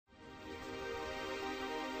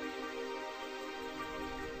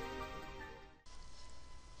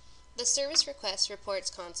The Service Request Reports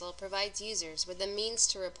console provides users with the means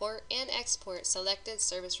to report and export selected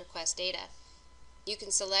service request data. You can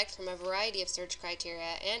select from a variety of search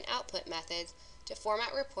criteria and output methods to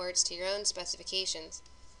format reports to your own specifications.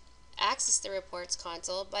 Access the Reports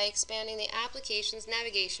console by expanding the application's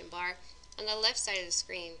navigation bar on the left side of the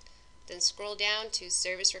screen, then scroll down to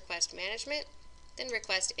Service Request Management, then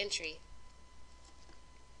Request Entry.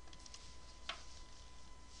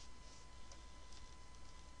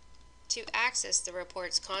 To access the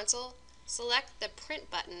Reports console, select the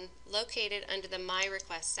Print button located under the My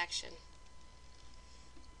Request section.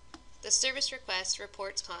 The Service Request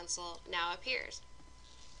Reports console now appears.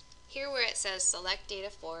 Here where it says Select Data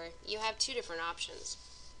For, you have two different options.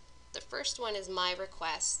 The first one is My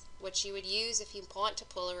Requests, which you would use if you want to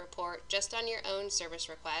pull a report just on your own service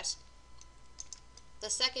request. The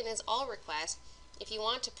second is All Requests, if you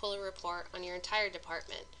want to pull a report on your entire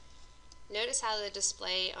department. Notice how the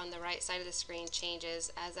display on the right side of the screen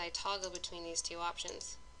changes as I toggle between these two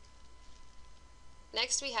options.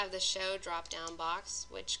 Next we have the Show drop-down box,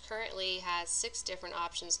 which currently has 6 different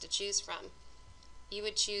options to choose from. You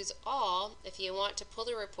would choose All if you want to pull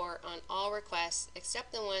a report on all requests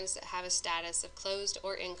except the ones that have a status of closed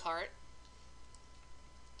or in cart.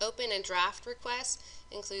 Open and Draft Requests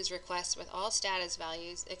includes requests with all status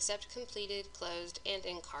values except completed, closed, and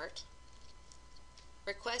in cart.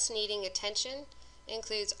 Requests Needing Attention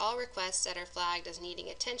includes all requests that are flagged as needing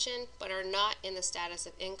attention but are not in the status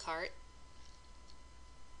of in cart.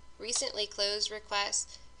 Recently Closed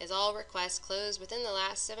Requests is all requests closed within the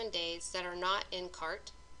last 7 days that are not in cart.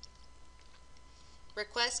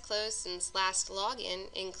 Requests Closed Since Last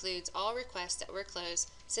Login includes all requests that were closed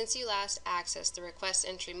since you last accessed the Request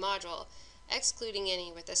Entry module, excluding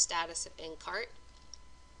any with a status of in cart.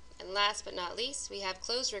 And last but not least, we have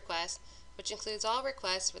Closed Requests, which includes all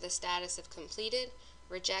requests with a status of completed,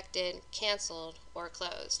 rejected, canceled, or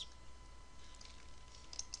closed.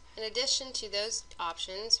 In addition to those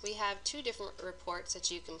options, we have 2 different reports that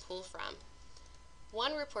you can pull from.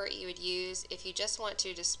 One report you would use if you just want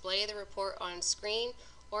to display the report on screen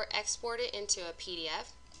or export it into a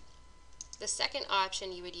PDF. The second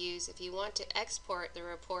option you would use if you want to export the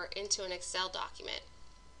report into an Excel document.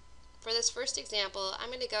 For this first example, I'm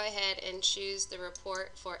going to go ahead and choose the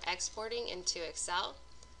report for exporting into Excel,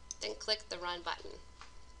 then click the Run button.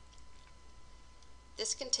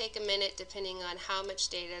 This can take a minute depending on how much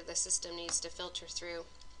data the system needs to filter through.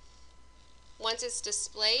 Once it's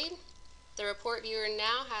displayed, the report viewer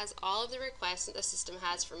now has all of the requests that the system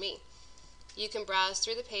has for me. You can browse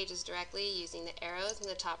through the pages directly using the arrows in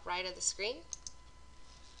the top right of the screen.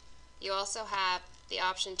 You also have the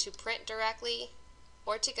option to print directly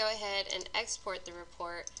or to go ahead and export the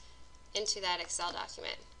report into that Excel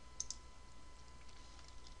document.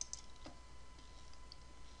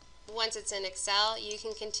 Once it's in Excel, you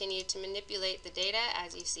can continue to manipulate the data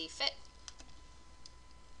as you see fit.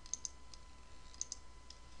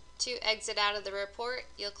 To exit out of the report,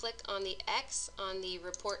 you'll click on the X on the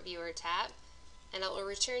Report Viewer tab, and it will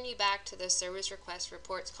return you back to the Service Request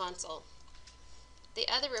Reports console. The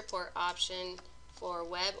other report option for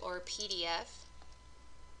web or PDF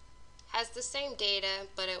has the same data,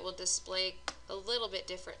 but it will display a little bit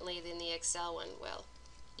differently than the Excel one will.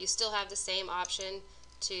 You still have the same option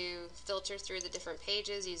to filter through the different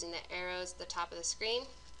pages using the arrows at the top of the screen.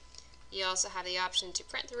 You also have the option to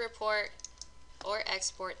print the report or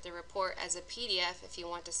export the report as a PDF if you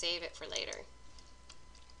want to save it for later.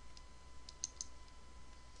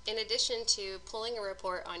 In addition to pulling a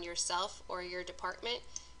report on yourself or your department,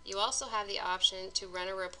 you also have the option to run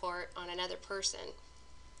a report on another person.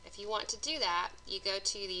 If you want to do that, you go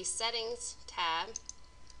to the Settings tab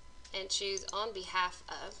and choose On Behalf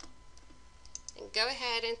Of, and go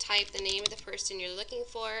ahead and type the name of the person you're looking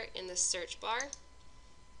for in the search bar.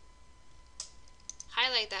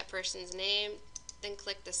 Highlight that person's name, then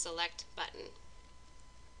click the Select button.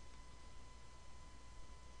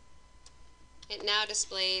 It now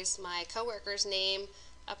displays my coworker's name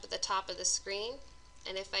up at the top of the screen,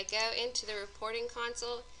 and if I go into the reporting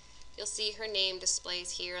console, you'll see her name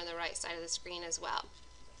displays here on the right side of the screen as well.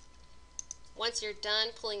 Once you're done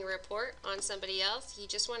pulling a report on somebody else, you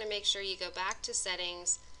just want to make sure you go back to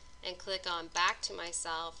Settings and click on Back to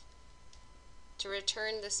Myself to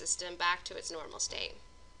return the system back to its normal state.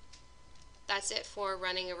 That's it for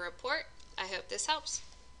running a report. I hope this helps.